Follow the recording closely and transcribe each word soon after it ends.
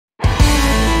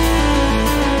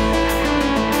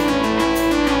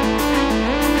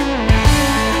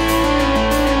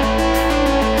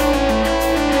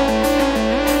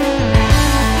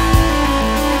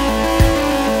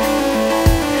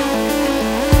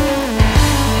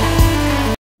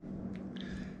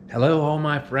Hello, all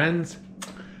my friends.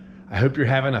 I hope you're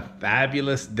having a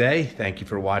fabulous day. Thank you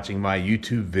for watching my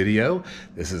YouTube video.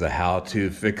 This is a how to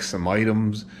fix some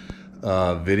items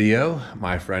video.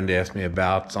 My friend asked me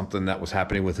about something that was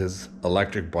happening with his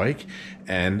electric bike,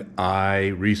 and I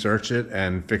researched it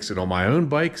and fixed it on my own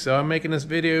bike. So I'm making this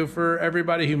video for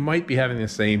everybody who might be having the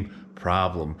same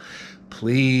problem.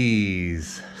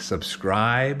 Please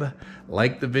subscribe,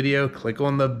 like the video, click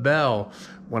on the bell.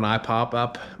 When I pop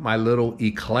up, my little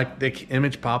eclectic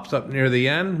image pops up near the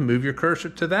end. Move your cursor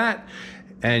to that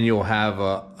and you'll have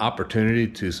an opportunity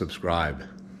to subscribe.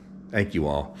 Thank you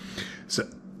all.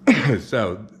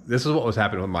 So this is what was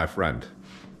happening with my friend.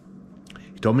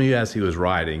 He told me as he was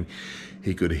riding,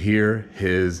 he could hear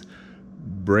his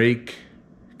brake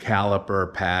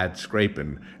caliper pad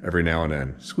scraping every now and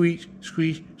then. Squeak,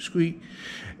 squeak, squeak.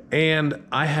 And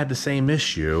I had the same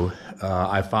issue.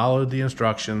 I followed the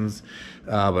instructions,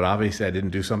 but obviously I didn't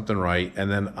do something right. And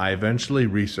then I eventually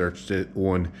researched it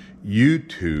on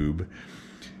YouTube.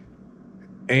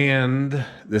 And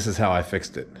this is how I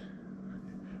fixed it.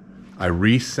 I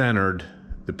recentered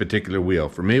the particular wheel.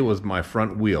 For me, it was my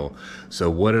front wheel. So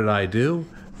what did I do?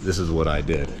 This is what I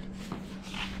did.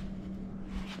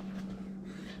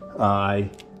 I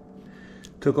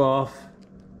took off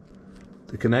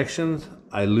the connections.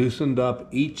 I loosened up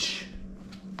each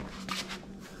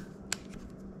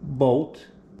bolt.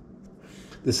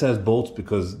 This has bolts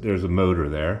because there's a motor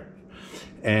there.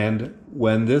 And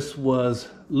when this was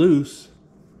loose,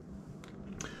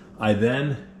 I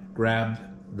then grabbed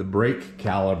the brake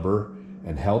caliper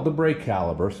and held the brake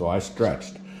caliper, so I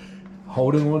stretched.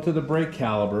 Holding onto the brake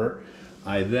caliper,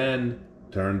 I then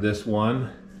turned this one,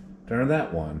 turned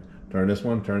that one, turned this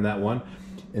one, turned that one,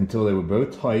 until they were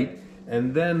both tight.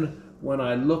 And then when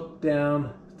I looked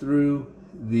down through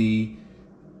the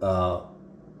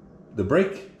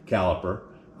brake caliper,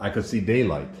 I could see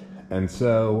daylight. And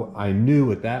so I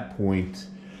knew at that point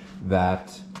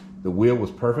that the wheel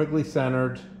was perfectly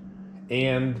centered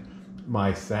and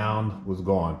my sound was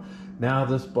gone. Now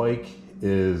this bike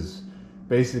is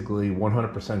basically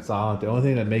 100% solid. The only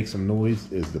thing that makes some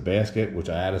noise is the basket, which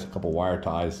I added a couple wire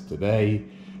ties today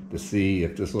to see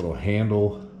if this little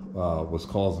handle was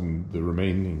causing the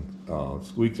remaining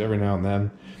squeaks every now and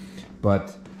then.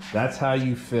 But that's how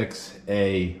you fix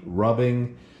a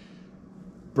rubbing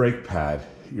brake pad.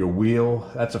 Your wheel,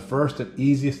 that's the first and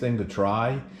easiest thing to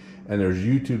try. And there's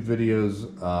YouTube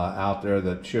videos out there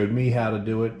that showed me how to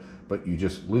do it. But you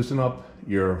just loosen up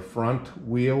your front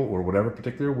wheel or whatever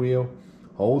particular wheel,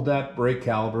 hold that brake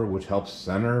caliper, which helps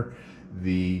center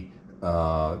the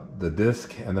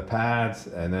disc and the pads,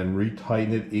 and then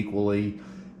retighten it equally,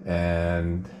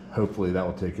 and hopefully that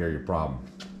will take care of your problem.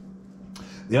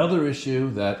 The other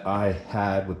issue that I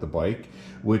had with the bike,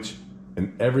 which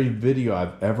in every video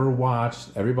I've ever watched,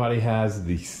 everybody has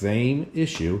the same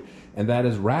issue, and that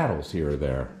is rattles here or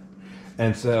there.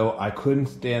 And so I couldn't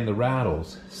stand the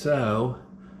rattles. So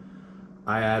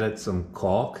I added some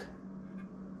caulk.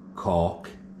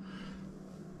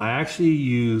 I actually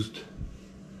used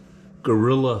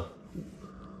Gorilla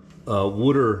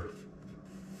waterproof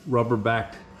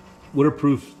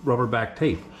rubber back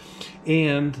tape,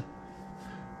 and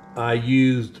I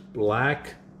used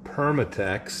black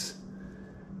permatex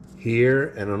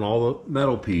here and on all the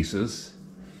metal pieces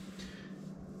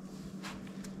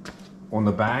on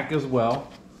the back as well.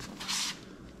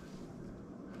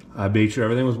 I made sure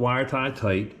everything was wire tied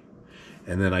tight,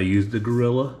 and then I used the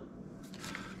Gorilla.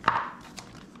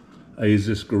 I use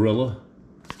this Gorilla.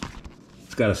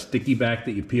 It's got a sticky back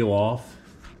that you peel off,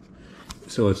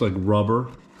 so it's like rubber.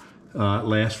 It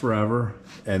lasts forever.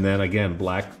 And then again,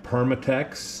 black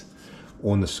permatex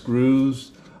on the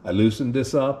screws. I loosened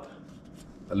this up.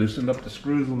 I loosened up the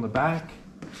screws on the back.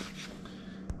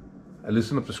 I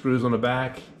loosened up the screws on the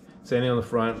back, standing on the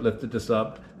front, lifted this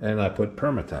up, and I put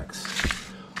permatex.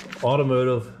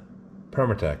 Automotive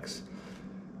permatex.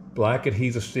 Black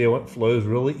adhesive sealant, flows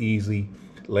really easy,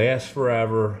 lasts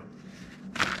forever.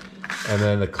 And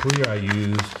then the clear I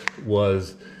used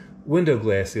was window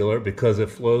glass sealer because it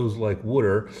flows like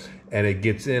water and it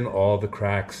gets in all the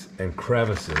cracks and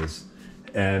crevices.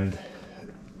 And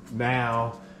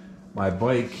now my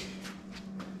bike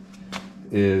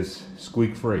is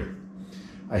squeak free.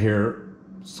 I hear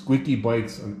squeaky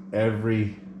bikes on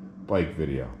every bike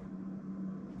video.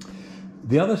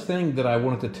 The other thing that I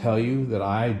wanted to tell you that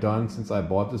I've done since I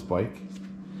bought this bike,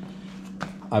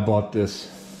 I bought this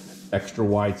extra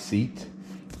wide seat,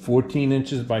 14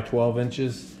 inches by 12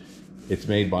 inches. It's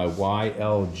made by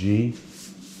YLG.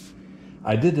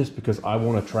 I did this because I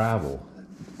want to travel.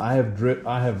 I have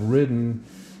ridden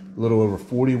a little over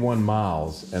 41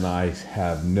 miles, and I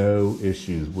have no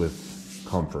issues with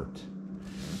comfort.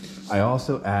 I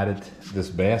also added this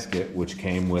basket, which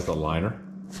came with a liner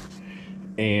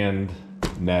and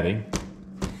netting,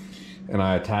 and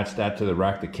I attached that to the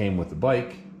rack that came with the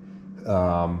bike,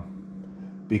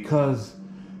 because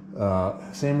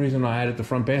same reason I added the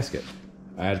front basket.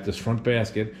 I added this front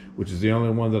basket, which is the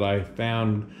only one that I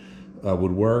found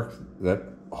would work, that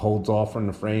holds off from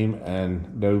the frame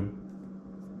and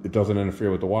it doesn't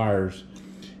interfere with the wires.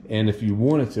 And if you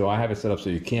wanted to, I have it set up so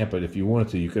you can't, but if you wanted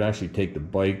to, you could actually take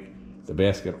the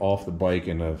basket off the bike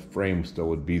and the frame still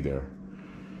would be there.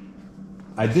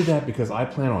 I did that because I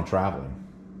plan on traveling.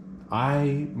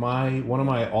 One of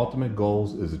my ultimate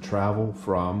goals is to travel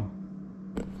from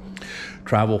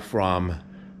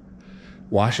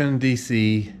Washington,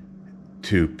 D.C.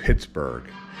 to Pittsburgh.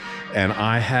 And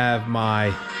I have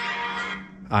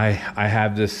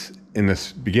this in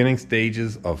this beginning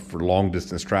stages for long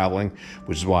distance traveling,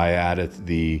 which is why I added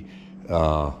the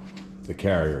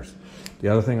carriers. The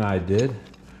other thing I did,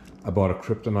 I bought a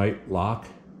kryptonite lock.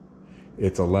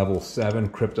 It's a level 7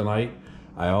 kryptonite.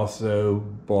 I also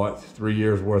bought 3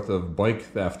 years worth of bike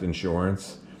theft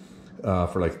insurance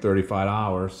for like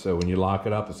 $35. So when you lock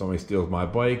it up, if somebody steals my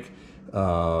bike,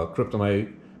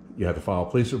 kryptonite, you have to file a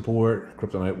police report.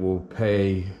 Kryptonite will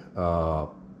pay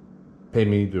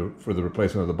me for the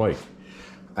replacement of the bike.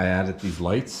 I added these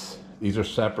lights. These are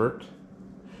separate,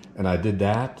 and I did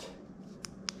that.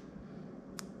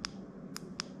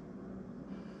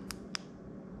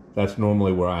 That's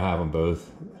normally where I have them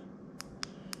both.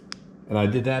 And I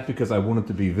did that because I wanted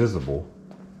to be visible.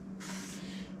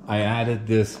 I added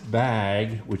this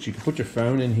bag, which you can put your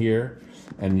phone in here,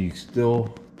 and you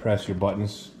still press your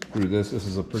buttons through this. This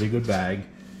is a pretty good bag.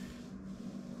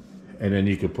 And then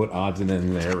you could put odds in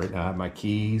there. Right now I have my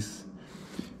keys.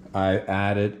 I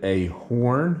added a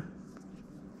horn,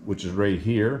 which is right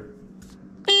here.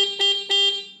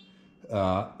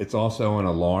 It's also an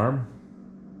alarm.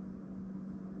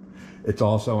 It's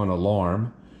also an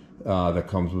alarm that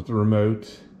comes with the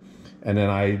remote. And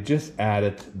then I just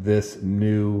added this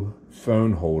new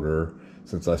phone holder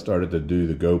since I started to do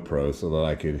the GoPro, so that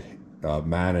I could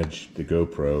manage the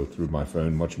GoPro through my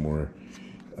phone much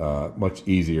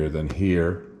easier than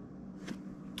here.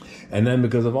 And then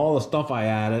because of all the stuff I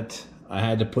added, I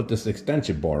had to put this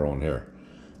extension bar on here.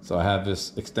 So I have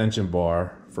this extension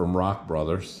bar from Rock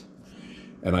Brothers,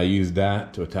 and I used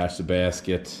that to attach the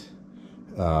basket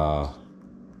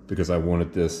because I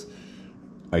wanted this.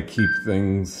 I keep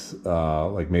things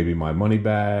like maybe my money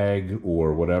bag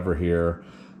or whatever here.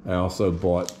 I also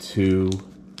bought 2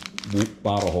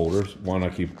 bottle holders. One I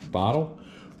keep bottle.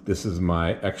 This is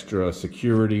my extra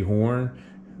security horn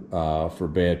for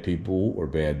bad people or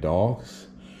bad dogs.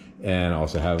 And I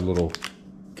also have a little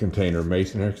container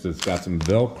mason here because it's got some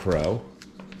Velcro.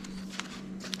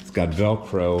 It's got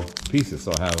Velcro pieces.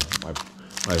 So I have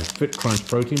my Fit Crunch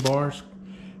protein bars.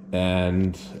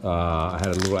 And I had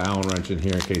a little Allen wrench in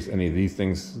here in case any of these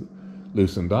things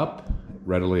loosened up.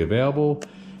 Readily available.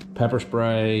 Pepper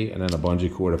spray, and then a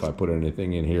bungee cord if I put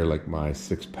anything in here, like my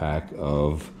 6-pack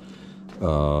of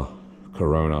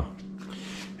Corona.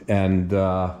 And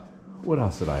what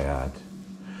else did I add?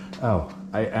 Oh,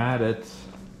 I added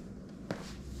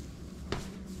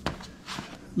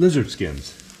lizard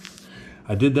skins.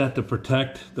 I did that to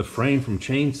protect the frame from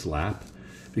chain slap,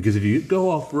 because if you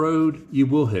go off-road, you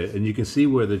will hit, and you can see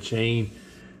where the chain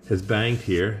has banged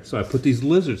here. So I put these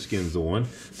lizard skins on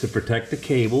to protect the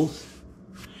cables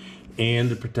and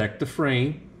to protect the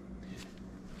frame.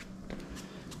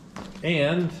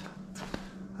 And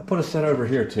I put a set over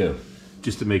here too,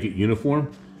 just to make it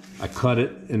uniform. I cut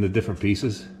it into different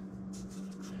pieces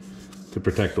to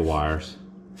protect the wires.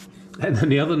 And then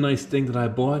the other nice thing that I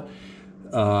bought,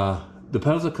 the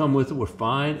pedals that come with it were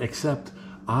fine, except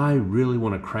I really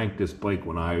want to crank this bike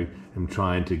when I am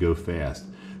trying to go fast.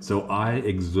 So I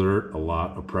exert a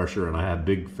lot of pressure, and I have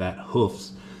big fat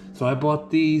hoofs. So I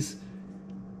bought these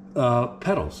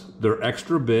pedals. They're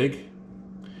extra big,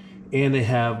 and they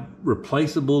have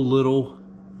replaceable little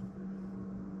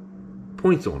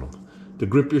points on them to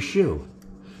grip your shoe.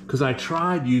 Because I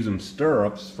tried using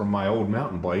stirrups from my old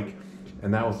mountain bike,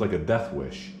 and that was like a death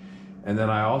wish. And then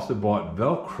I also bought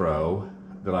Velcro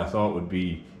that I thought would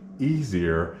be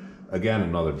easier. Again,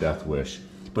 another death wish.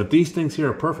 But these things here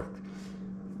are perfect.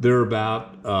 They're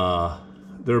about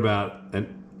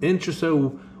an inch or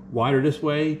so wider this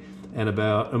way, and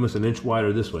about almost an inch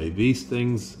wider this way. These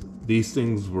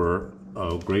things were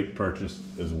a great purchase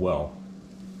as well.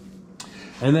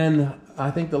 And then I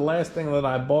think the last thing that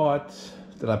I bought,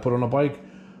 that I put on a bike,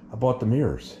 I bought the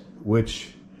mirrors,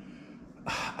 which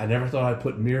I never thought I'd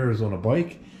put mirrors on a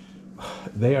bike.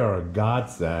 They are a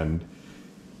godsend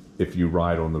if you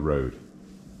ride on the road,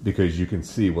 because you can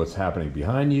see what's happening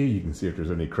behind you. You can see if there's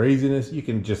any craziness. You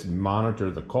can just monitor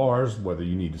the cars, whether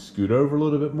you need to scoot over a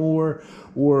little bit more,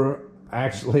 or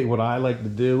actually what I like to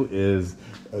do is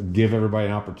give everybody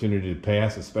an opportunity to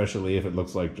pass, especially if it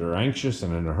looks like they're anxious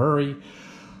and in a hurry.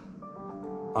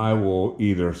 I will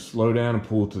either slow down and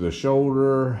pull to the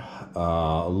shoulder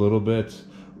a little bit,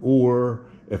 or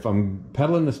if I'm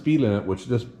pedaling the speed limit, which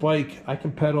this bike, I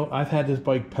can pedal. I've had this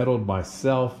bike pedaled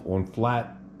myself on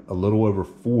flat a little over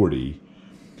 40.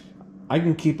 I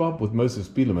can keep up with most of the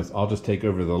speed limits. I'll just take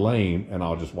over the lane and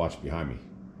I'll just watch behind me.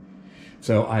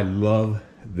 So I love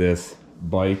this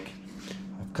bike.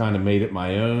 I've kind of made it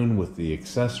my own with the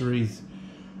accessories.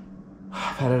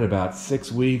 I've had it about 6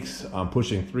 weeks. I'm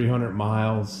pushing 300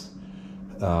 miles.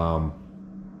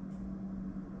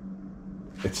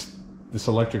 This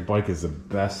electric bike is the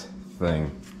best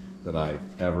thing that I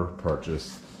ever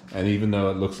purchased. And even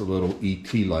though it looks a little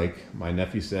ET-like, my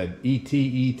nephew said, ET,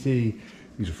 ET. These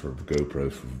are for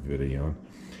GoPros for video.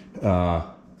 I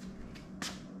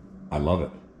love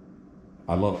it.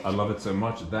 I love it so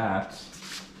much that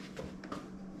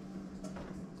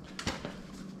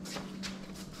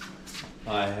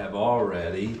I've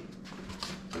already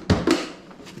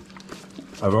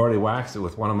waxed it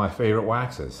with one of my favorite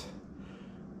waxes.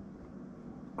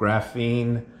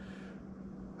 Graphene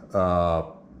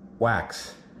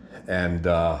wax. And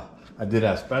I did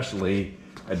that especially,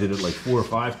 I did it like 4 or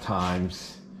 5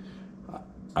 times.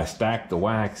 I stacked the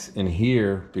wax in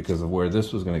here because of where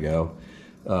this was gonna go.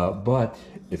 But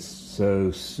it's so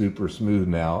super smooth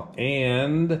now.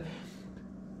 And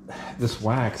this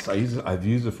wax, I've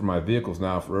used it for my vehicles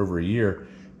now for over a year.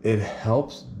 It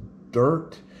helps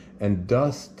dirt and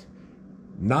dust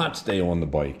not stay on the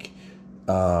bike.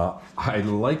 I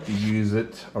like to use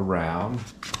it around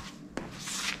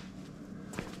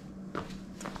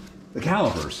the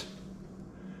calipers.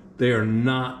 They are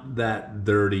not that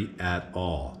dirty at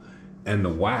all. And the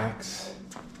wax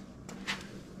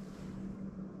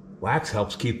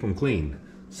helps keep them clean.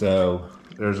 So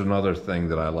there's another thing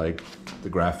that I like, the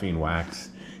graphene wax.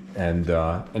 And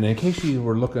in case you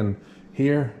were looking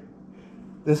here,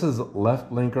 this is left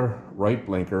blinker, right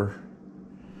blinker,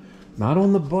 not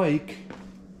on the bike,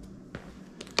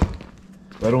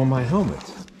 but on my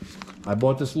helmet. I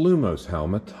bought this Lumos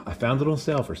helmet. I found it on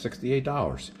sale for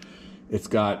 $68. It's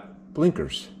got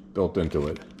blinkers built into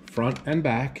it, front and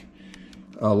back,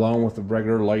 along with the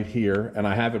regular light here. And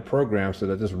I have it programmed so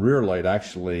that this rear light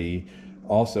actually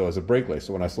also has a brake light.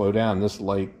 So when I slow down, this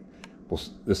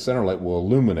center light will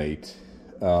illuminate.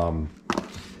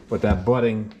 But that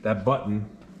button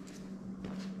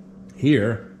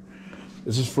here,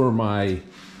 this is for my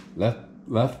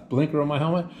left blinker on my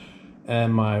helmet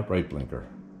and my right blinker.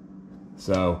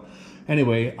 So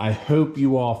anyway, I hope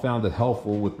you all found it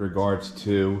helpful with regards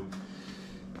to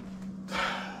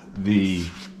the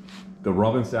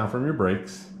rubbing sound from your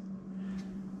brakes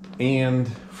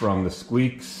and from the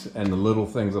squeaks and the little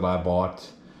things that I bought.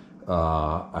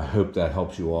 I hope that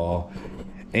helps you all.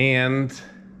 And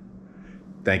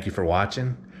thank you for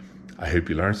watching. I hope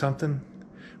you learned something.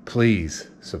 Please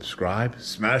subscribe,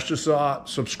 smash the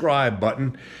subscribe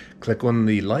button, click on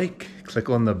the like, click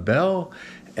on the bell,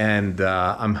 and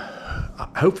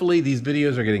hopefully these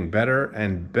videos are getting better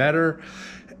and better,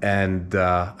 and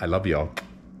I love y'all.